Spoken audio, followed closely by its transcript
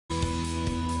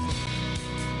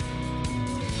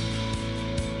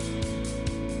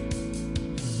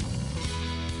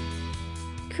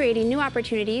creating new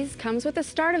opportunities comes with the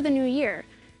start of the new year.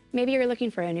 Maybe you're looking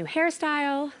for a new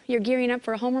hairstyle, you're gearing up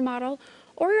for a home remodel,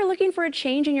 or you're looking for a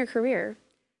change in your career.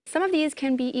 Some of these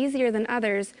can be easier than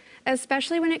others,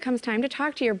 especially when it comes time to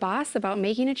talk to your boss about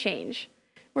making a change.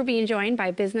 We're being joined by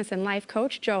business and life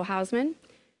coach Joe Hausman.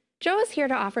 Joe is here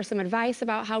to offer some advice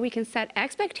about how we can set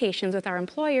expectations with our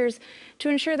employers to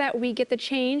ensure that we get the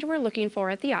change we're looking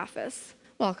for at the office.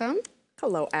 Welcome.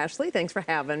 Hello, Ashley. Thanks for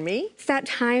having me. It's that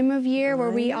time of year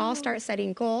where we all start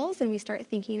setting goals and we start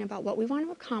thinking about what we want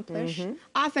to accomplish.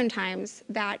 Oftentimes,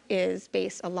 that is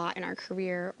based a lot in our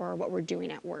career or what we're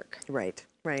doing at work. Right,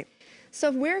 right. So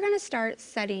if we're going to start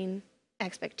setting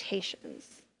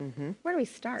expectations, where do we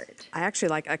start? I actually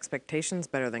like expectations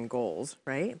better than goals,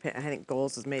 right? I think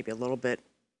goals is maybe a little bit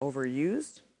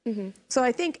overused. So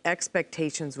I think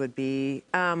expectations would be,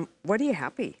 what are you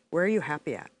happy? Where are you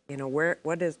happy at? You know,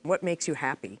 what makes you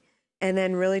happy? And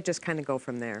then really just kind of go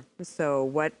from there. So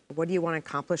what do you want to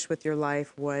accomplish with your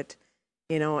life? And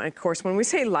of course, when we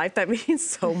say life, that means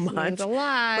so much. Means a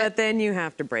lot. But then you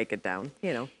have to break it down,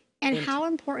 And how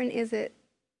important is it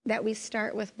that we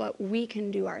start with what we can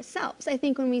do ourselves? I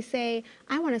think when we say,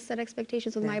 I want to set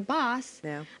expectations with my boss,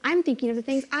 I'm thinking of the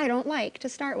things I don't like to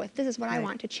start with. This is what I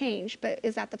want to change, but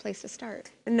is that the place to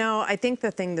start? No, I think the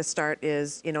thing to start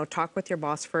is, talk with your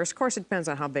boss first. Of course, it depends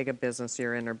on how big a business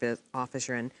you're in or office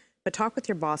you're in, but talk with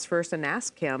your boss first and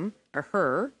ask him or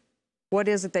her, what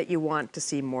is it that you want to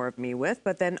see more of me with?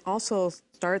 But then also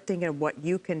start thinking of what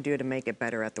you can do to make it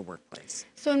better at the workplace.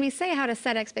 So when we say how to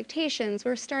set expectations,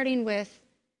 we're starting with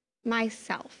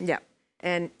myself. Yeah.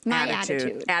 And my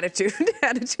attitude.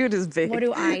 Attitude is big. What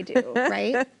do I do,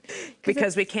 right?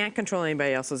 Because we can't control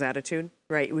anybody else's attitude,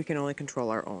 right? We can only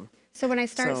control our own. So when I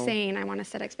start saying I want to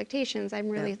set expectations, I'm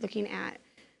really looking at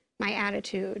my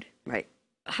attitude. Right.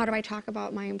 How do I talk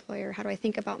about my employer? How do I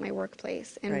think about my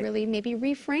workplace? And really maybe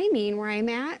reframing where I'm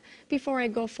at before I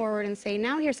go forward and say,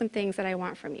 now here's some things that I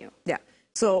want from you. Yeah.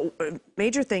 So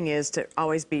major thing is to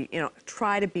always be,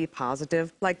 try to be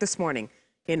positive. Like this morning,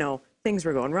 things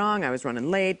were going wrong. I was running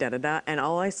late, and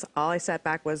all I sat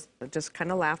back was just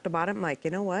kind of laughed about it. I'm like,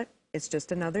 you know what? It's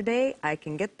just another day. I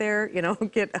can get there,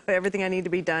 get everything I need to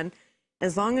be done.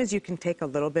 As long as you can take a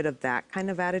little bit of that kind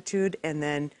of attitude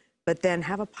but then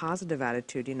have a positive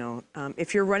attitude,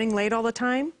 If you're running late all the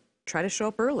time, try to show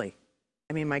up early.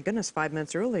 I mean, my goodness, 5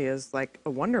 minutes early is like a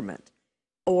wonderment.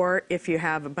 Or if you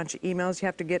have a bunch of emails you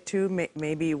have to get to,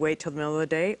 maybe wait till the middle of the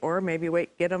day, or maybe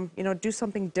get them, do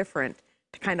something different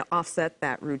to kind of offset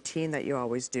that routine that you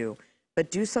always do. But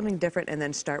do something different and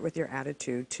then start with your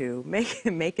attitude to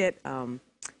make it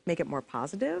more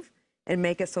positive and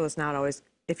make it so it's not always,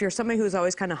 if you're somebody who's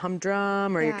always kind of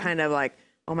humdrum or you're kind of like,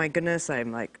 oh my goodness,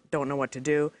 I'm like, don't know what to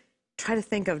do, try to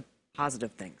think of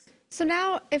positive things. So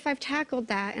now if I've tackled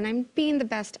that and I'm being the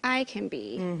best I can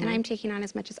be and I'm taking on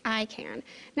as much as I can,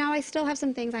 now I still have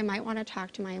some things I might want to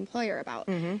talk to my employer about.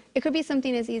 It could be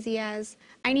something as easy as,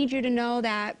 I need you to know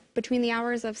that between the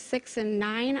hours of 6 and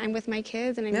 9, I'm with my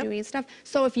kids and I'm doing stuff.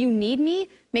 So if you need me,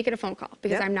 make it a phone call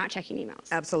because I'm not checking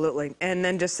emails. Absolutely. And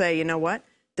then just say, you know what?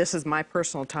 This is my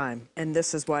personal time and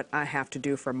this is what I have to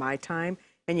do for my time.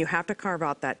 And you have to carve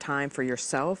out that time for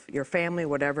yourself, your family,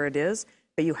 whatever it is.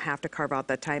 But you have to carve out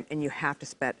that time and you have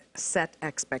to set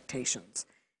expectations.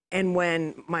 And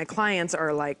when my clients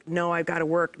are like, no, I've got to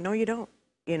work. No, you don't.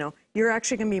 You're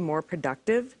actually going to be more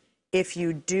productive if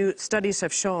you do. Studies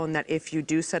have shown that if you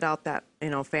do set out that,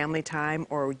 family time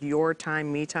or your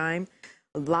time, me time,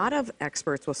 a lot of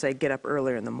experts will say get up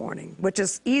earlier in the morning, which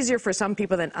is easier for some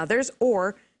people than others,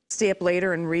 or stay up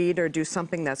later and read or do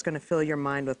something that's going to fill your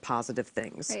mind with positive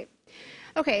things. Right.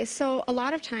 Okay, so a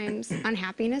lot of times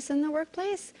unhappiness in the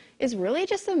workplace is really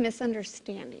just a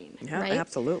misunderstanding, right?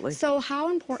 Absolutely. So how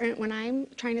important when I'm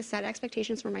trying to set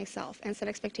expectations for myself and set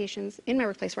expectations in my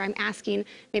workplace where I'm asking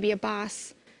maybe a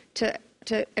boss to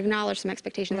acknowledge some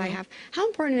expectations I have, how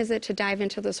important is it to dive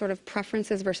into the sort of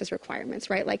preferences versus requirements,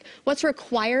 right? Like what do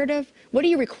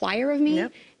you require of me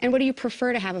and what do you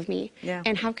prefer to have of me?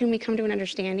 And how can we come to an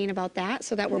understanding about that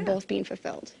so that we're both being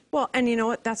fulfilled? Well, and you know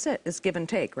what? That's it. It's give and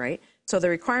take, right? So the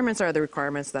requirements are the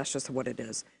requirements. That's just what it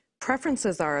is.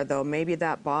 Preferences are, though, maybe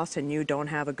that boss and you don't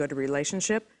have a good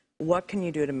relationship. What can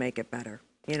you do to make it better?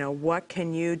 What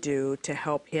can you do to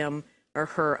help him or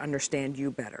her understand you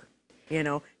better?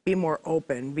 Be more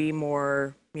open, be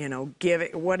more, give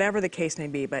it, whatever the case may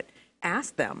be. But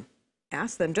ask them,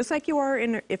 just like you are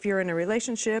if you're in a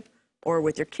relationship or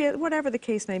with your kid, whatever the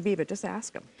case may be, but just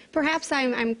ask them. Perhaps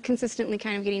I'm consistently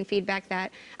kind of getting feedback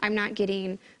that I'm not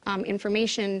getting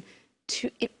information to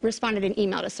respond at an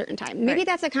email at a certain time. Maybe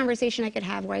that's a conversation I could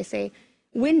have where I say,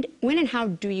 when and how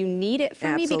do you need it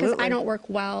from me? Because Absolutely. I don't work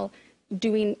well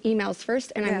doing emails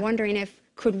first, and I'm wondering if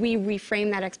could we reframe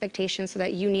that expectation so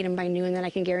that you need them by noon, and then I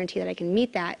can guarantee that I can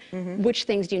meet that. Which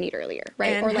things do you need earlier,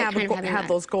 right? And or like have, kind of having have that.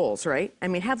 those goals, right? I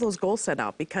mean, have those goals set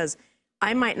out, because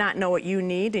I might not know what you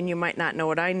need and you might not know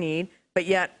what I need, but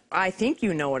yet I think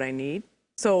you know what I need.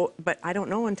 So, but I don't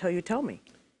know until you tell me,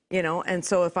 you know? And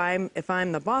so if I'm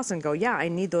the boss and go, yeah, I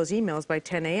need those emails by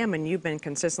 10 a.m. and you've been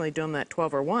consistently doing them at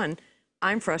 12 or 1,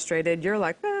 I'm frustrated. You're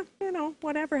like, you know,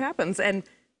 whatever happens.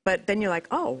 But then you're like,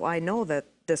 oh, well, I know that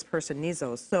this person needs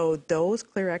those. So those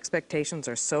clear expectations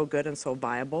are so good and so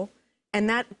viable. And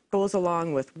that goes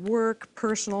along with work,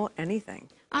 personal, anything.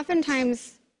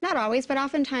 Oftentimes, not always, but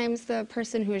oftentimes the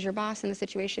person who is your boss in the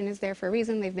situation is there for a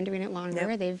reason. They've been doing it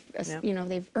longer. They've, you know,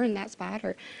 they've earned that spot.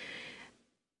 Or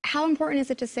how important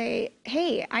is it to say,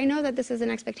 hey, I know that this is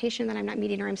an expectation that I'm not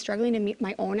meeting, or I'm struggling to meet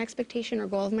my own expectation or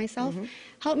goal of myself.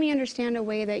 Help me understand a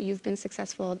way that you've been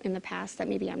successful in the past that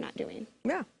maybe I'm not doing.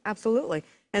 Yeah, absolutely.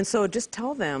 And so just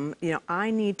tell them, you know, I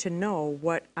need to know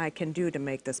what I can do to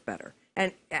make this better.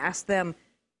 And ask them.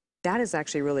 That is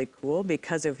actually really cool,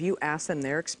 because if you ask them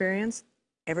their experience,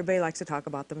 everybody likes to talk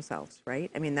about themselves, right?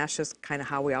 I mean, that's just kind of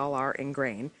how we all are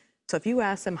ingrained. So if you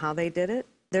ask them how they did it,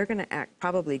 they're going to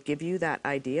probably give you that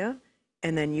idea,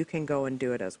 and then you can go and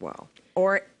do it as well.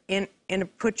 Or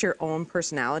put your own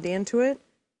personality into it,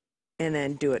 and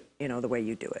then do it, you know, the way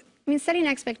you do it. I mean, setting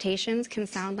expectations can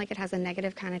sound like it has a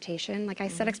negative connotation. Like I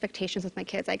set expectations with my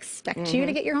kids. I expect you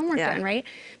to get your homework done, right?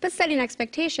 But setting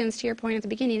expectations, to your point at the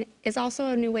beginning, is also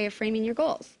a new way of framing your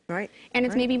goals. Right. And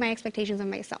it's maybe my expectations of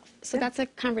myself. So that's a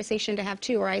conversation to have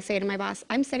too, where I say to my boss,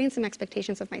 I'm setting some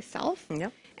expectations of myself,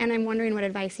 and I'm wondering what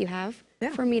advice you have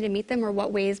for me to meet them, or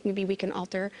what ways maybe we can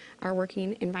alter our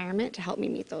working environment to help me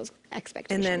meet those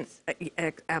expectations. And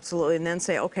then, absolutely, and then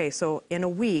say, okay, so in a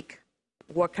week,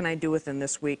 what can I do within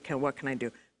this week? What can I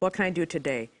do? What can I do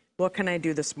today? What can I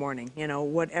do this morning? You know,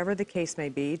 whatever the case may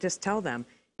be, just tell them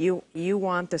you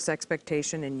want this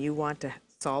expectation and you want to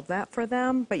solve that for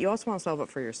them, but you also want to solve it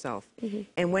for yourself.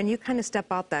 And when you kind of step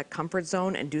out that comfort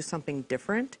zone and do something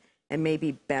different and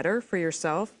maybe better for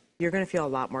yourself, you're going to feel a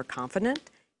lot more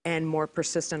confident and more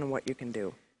persistent in what you can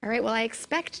do. All right, well, I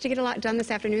expect to get a lot done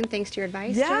this afternoon thanks to your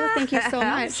advice, Yeah, Joe. Thank you so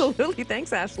much. Absolutely.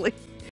 Thanks, Ashley.